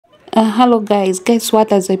Hello guys, guess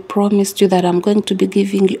what? As I promised you that I'm going to be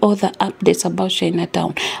giving you all the updates about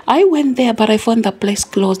Chinatown. I went there, but I found the place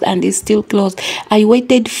closed and it's still closed. I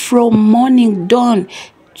waited from morning dawn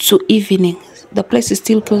to evening. The place is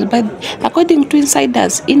still closed, but according to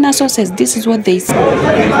insiders, inner sources, this is what they say.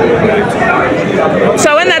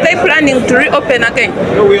 So when are they planning to reopen again?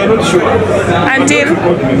 No, we are not sure.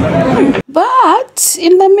 Until? But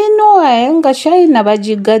in the meanwhile, Ngashayina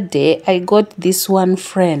Bajigade, I got this one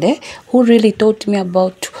friend who really taught me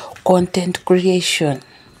about content creation.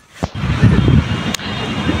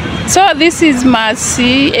 So this is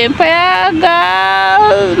Mercy Empire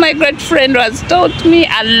girl. My great friend has taught me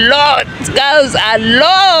a lot, girls, a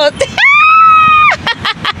lot.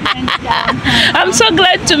 I'm so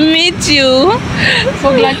glad to meet you.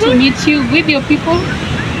 So glad to meet you with your people.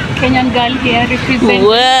 Kenyan girl here representing.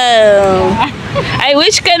 Wow. I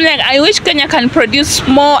wish Kenya can produce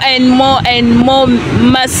more and more and more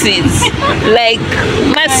Mercies, like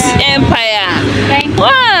Mercy Empire. Thank you.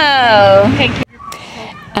 Wow. Thank you.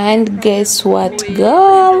 And guess what,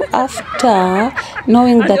 girl? After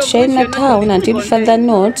knowing that Chinatown, until further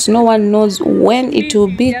notice, no one knows when it will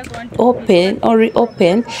be open or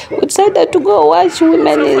reopened, we decided to go watch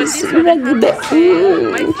women's rugby.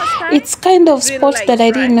 It's kind of sports that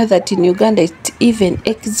I didn't know that in Uganda it even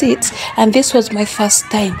exists, and this was my first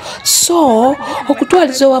time. So,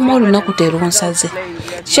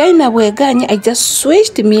 China weganye, I just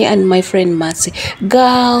switched me and my friend Mercy.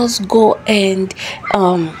 Girls, go and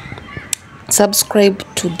subscribe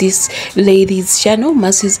to this lady's channel,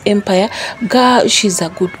 Mercy's Empire. Girl, she's a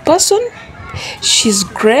good person, she's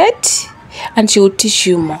great, and she will teach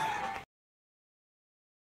you more.